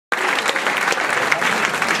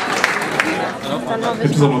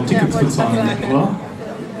Gibt es auch noch Tickets bezahlen, oder?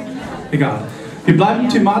 Egal. Wir bleiben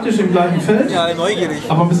thematisch im gleichen Feld, ja, neugierig,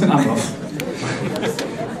 aber ein bisschen anders.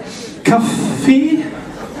 Kaffee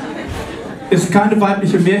ist keine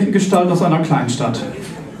weibliche Märchengestalt aus einer Kleinstadt.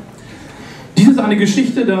 Dies ist eine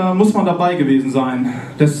Geschichte, da muss man dabei gewesen sein.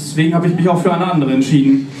 Deswegen habe ich mich auch für eine andere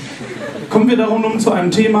entschieden. Kommen wir darum nun zu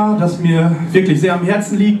einem Thema, das mir wirklich sehr am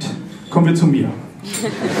Herzen liegt. Kommen wir zu mir.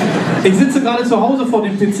 Ich sitze gerade zu Hause vor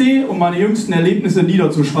dem PC, um meine jüngsten Erlebnisse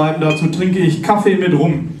niederzuschreiben. Dazu trinke ich Kaffee mit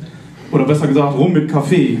Rum. Oder besser gesagt Rum mit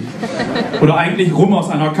Kaffee. Oder eigentlich Rum aus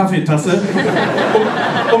einer Kaffeetasse,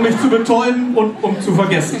 um mich zu betäuben und um zu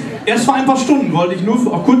vergessen. Erst vor ein paar Stunden wollte ich nur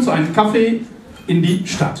kurz einen Kaffee in die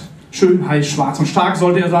Stadt. Schön heiß, schwarz und stark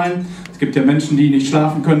sollte er sein. Es gibt ja Menschen, die nicht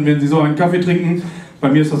schlafen können, wenn sie so einen Kaffee trinken. Bei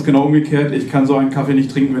mir ist das genau umgekehrt. Ich kann so einen Kaffee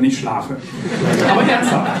nicht trinken, wenn ich schlafe. Aber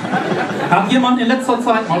ernsthaft. Hat jemand in letzter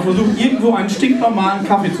Zeit mal versucht, irgendwo einen stinknormalen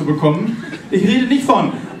Kaffee zu bekommen? Ich rede nicht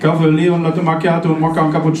von Kaffee, Leon, Latte Macchiato und Mokka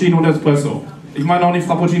und Cappuccino und Espresso. Ich meine auch nicht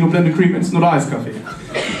Frappuccino, Blended Cream, Instant oder Eiskaffee.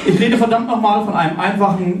 Ich rede verdammt nochmal von einem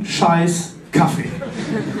einfachen Scheiß Kaffee.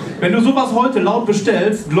 Wenn du sowas heute laut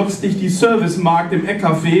bestellst, glotzt dich die Servicemarkt im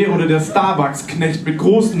Eckcafé oder der Starbucks-Knecht mit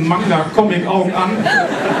großen Manga-Comic-Augen an,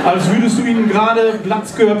 als würdest du ihnen gerade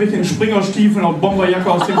glatzkörbig in Springerstiefeln und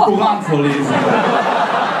Bomberjacke aus dem Koran vorlesen.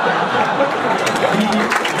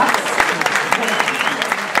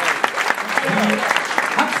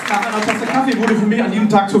 Nach einer Tasse Kaffee wurde für mich an diesem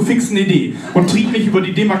Tag zur fixen Idee und trieb mich über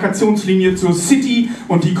die Demarkationslinie zur City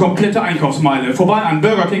und die komplette Einkaufsmeile. Vorbei an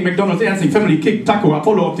Burger King, McDonald's, Ernst, Family, Kick, Taco,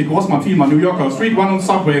 Apollo Optik, Rossmann, Vielmann, New Yorker, Street One und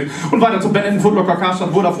Subway und weiter zu Benetton, Footlocker,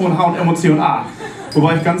 Karstadt, Vodafone, H&M und C&A.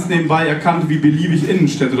 Wobei ich ganz nebenbei erkannte, wie beliebig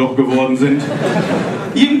Innenstädte doch geworden sind.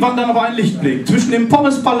 Irgendwann dann aber ein Lichtblick. Zwischen dem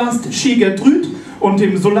Pommespalast Chez Gertrude und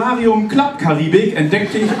dem Solarium Club Karibik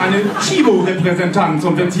entdeckte ich eine Chibo-Repräsentanz.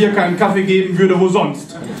 Und wenn es hier keinen Kaffee geben würde, wo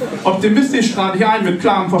sonst? Optimistisch trat ich ein mit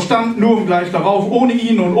klarem Verstand, nur um gleich darauf, ohne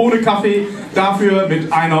ihn und ohne Kaffee, dafür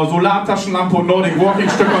mit einer Solartaschenlampe und Nordic Walking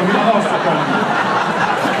Stöckern wieder rauszukommen.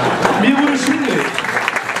 Mir wurde schwindelig.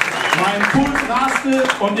 Mein Puls raste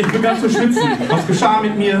und ich begann zu schwitzen. Was geschah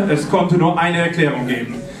mit mir? Es konnte nur eine Erklärung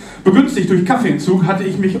geben. Begünstigt durch Kaffeeentzug hatte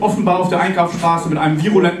ich mich offenbar auf der Einkaufsstraße mit einem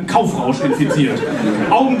virulenten Kaufrausch infiziert.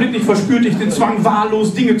 Augenblicklich verspürte ich den Zwang,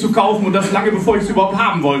 wahllos Dinge zu kaufen und das lange bevor ich es überhaupt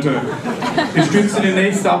haben wollte. Ich stürzte in die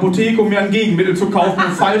nächste Apotheke, um mir ein Gegenmittel zu kaufen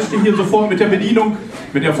und feilschte hier sofort mit der Bedienung.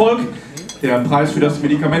 Mit Erfolg. Der Preis für das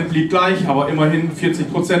Medikament blieb gleich, aber immerhin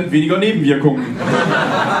 40% weniger Nebenwirkungen.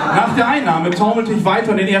 Nach der Einnahme taumelte ich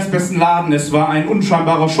weiter in den erstbesten Laden. Es war ein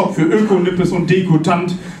unscheinbarer Shop für Öko-Nippes und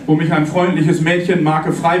Dekutant, wo mich ein freundliches Mädchen,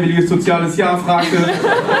 Marke Freiwilliges Soziales Jahr, fragte,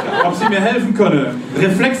 ob sie mir helfen könne.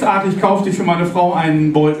 Reflexartig kaufte ich für meine Frau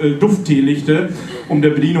einen Beutel Duftteelichte, um der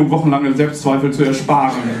Bedienung wochenlange Selbstzweifel zu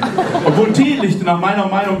ersparen. Obwohl Teelichte nach meiner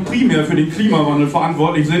Meinung primär für den Klimawandel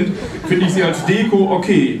verantwortlich sind, finde ich sie als Deko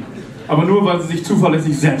okay. Aber nur, weil sie sich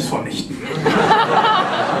zuverlässig selbst vernichten.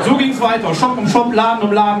 So ging es weiter. Shop um Shop, Laden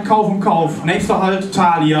um Laden, Kauf um Kauf. Nächster Halt,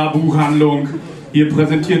 Thalia Buchhandlung. Hier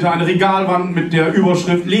präsentierte eine Regalwand mit der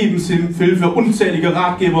Überschrift Lebenshilfe, unzählige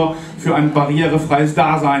Ratgeber für ein barrierefreies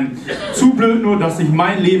Dasein. Zu blöd nur, dass sich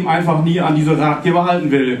mein Leben einfach nie an diese Ratgeber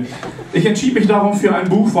halten will. Ich entschied mich darum für ein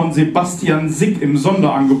Buch von Sebastian Sick im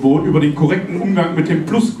Sonderangebot über den korrekten Umgang mit dem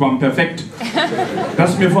Plusquamperfekt,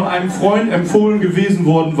 das mir von einem Freund empfohlen gewesen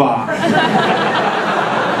worden war.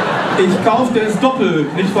 Ich kaufte es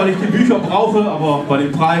doppelt, nicht weil ich die Bücher brauche, aber bei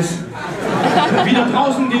dem Preis. Wieder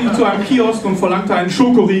draußen ging ich zu einem Kiosk und verlangte einen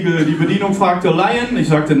Schokoriegel. Die Bedienung fragte, leihen? Ich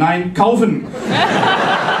sagte, nein, kaufen.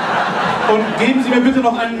 Und geben Sie mir bitte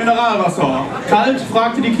noch ein Mineralwasser. Kalt?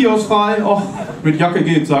 Fragte die Kioskfrau. Och, mit Jacke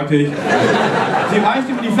geht, sagte ich. Sie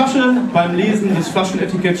reichte mir die Flasche. Beim Lesen des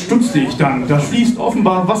Flaschenetiketts stutzte ich dann. Da fließt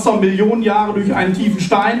offenbar Wasser Millionen Jahre durch einen tiefen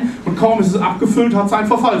Stein und kaum ist es abgefüllt, hat es ein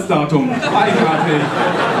Verfallsdatum. Eigenartig.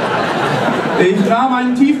 Ich nahm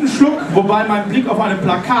einen tiefen Schluck, wobei mein Blick auf eine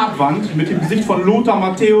Plakatwand mit dem Gesicht von Lothar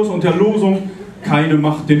Matthäus und der Losung "Keine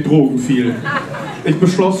Macht den Drogen" fiel. Ich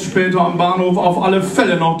beschloss später am Bahnhof auf alle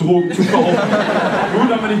Fälle noch Drogen zu kaufen, nur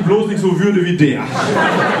damit ich bloß nicht so würde wie der.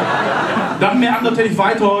 Dann meanderte ich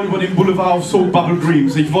weiter über den Boulevard auf Soap Bubble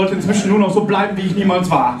Dreams. Ich wollte inzwischen nur noch so bleiben, wie ich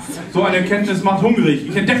niemals war. So eine Erkenntnis macht hungrig.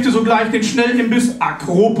 Ich entdeckte sogleich den Schnellimbiss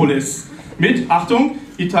Akropolis mit, Achtung,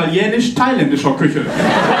 italienisch-thailändischer Küche.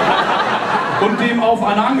 Und dem auf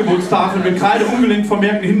einer Angebotstafel mit Kreide ungelenkt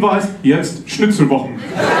vermerkten Hinweis, jetzt Schnitzelwochen.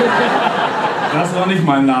 Das war nicht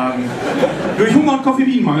mein Laden. Durch Hunger und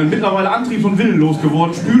Koffeinmangel, mittlerweile antriebs- und willenlos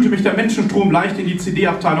geworden, spülte mich der Menschenstrom leicht in die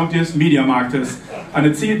CD-Abteilung des Mediamarktes.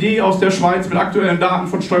 Eine CD aus der Schweiz mit aktuellen Daten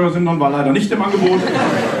von Steuersündern war leider nicht im Angebot.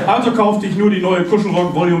 Also kaufte ich nur die neue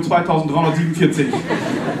Kuschelrock Volume 2347.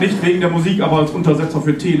 Nicht wegen der Musik, aber als Untersetzer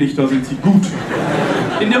für Teelichter sind sie gut.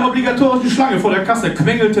 In der obligatorischen Schlange vor der Kasse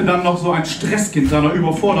quengelte dann noch so ein Stresskind seiner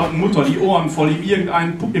überforderten Mutter die Ohren voll, ihm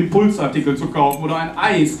irgendeinen Impulsartikel zu kaufen oder ein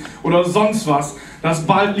Eis oder sonst was. Das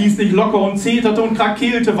Bald ließ nicht locker und zeterte und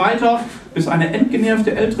krakeelte weiter, bis eine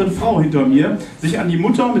entgenervte ältere Frau hinter mir sich an die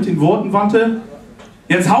Mutter mit den Worten wandte: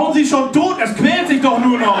 Jetzt hauen Sie schon tot, es quält sich doch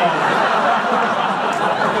nur noch!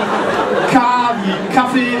 K wie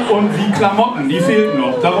Kaffee und wie Klamotten, die fehlten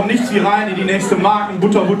noch. Darum nichts wie rein in die nächste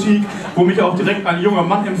Markenbutterboutique, wo mich auch direkt ein junger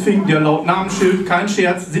Mann empfing, der laut Namensschild, kein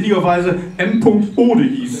Scherz, sinnigerweise M. Ode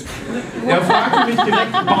hieß. Er fragte mich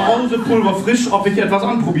direkt Bausepulver frisch, ob ich etwas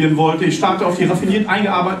anprobieren wollte. Ich starrte auf die raffiniert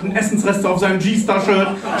eingearbeiteten Essensreste auf seinem G-Star-Shirt,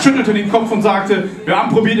 schüttelte den Kopf und sagte: Wer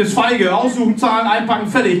anprobiert, ist feige. Aussuchen, zahlen, einpacken,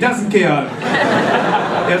 fertig. Das ist ein Kerl.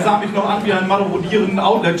 Er sah mich noch an wie einen marodierenden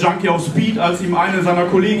Outlet-Junkie auf Speed, als ihm eine seiner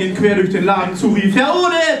Kolleginnen quer durch den Laden zurief: Herr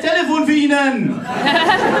Ode, Telefon für Ihnen!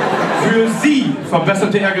 Für Sie,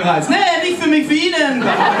 verbesserte er gereizt. Nee, nicht für mich, für Ihnen!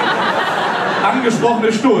 Angesprochen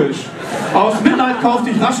ist stoisch. Aus Mitleid kaufte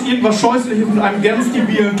ich rasch irgendwas Scheußliches mit einem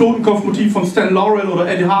gernstibilen Totenkopfmotiv von Stan Laurel oder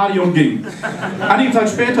Eddie Hardy und ging. Einige Zeit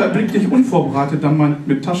später erblickte ich unvorbereitet dann mein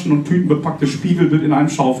mit Taschen und Tüten bepacktes Spiegelbild in einem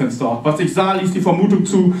Schaufenster. Was ich sah, ließ die Vermutung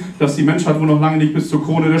zu, dass die Menschheit wohl noch lange nicht bis zur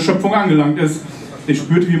Krone der Schöpfung angelangt ist. Ich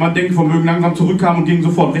spürte, wie mein Denkvermögen langsam zurückkam und ging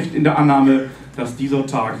sofort recht in der Annahme, dass dieser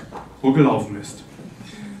Tag wohl gelaufen ist.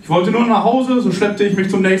 Ich wollte nur nach Hause, so schleppte ich mich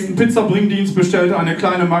zum nächsten Pizzabringdienst, bestellte eine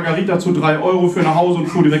kleine Margarita zu 3 Euro für nach Hause und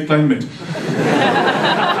fuhr direkt gleich mit.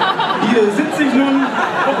 Hier sitze ich nun.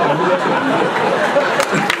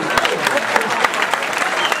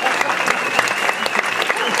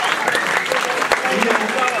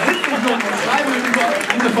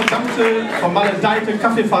 Diese verdammte, vermaledeite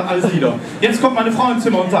Kaffeefahrt alles wieder. Jetzt kommt meine Frau ins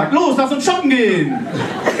Zimmer und sagt: Los, lass uns shoppen gehen!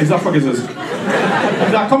 Ich sag: Vergiss es.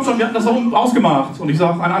 Sie sagt: Komm schon, wir hatten das doch ausgemacht. Und ich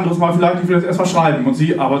sag: Ein anderes Mal vielleicht, ich will das erst verschreiben. Und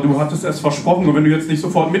sie: Aber du hattest es versprochen und wenn du jetzt nicht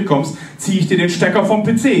sofort mitkommst, ziehe ich dir den Stecker vom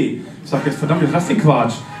PC. Ich sag: Jetzt verdammt, jetzt lass den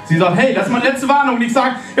Quatsch. Sie sagt: Hey, das ist meine letzte Warnung. Und ich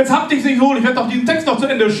sag: Jetzt hab dich nicht wohl, ich werde doch diesen Text noch zu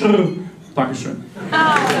Ende schreiben. Dankeschön.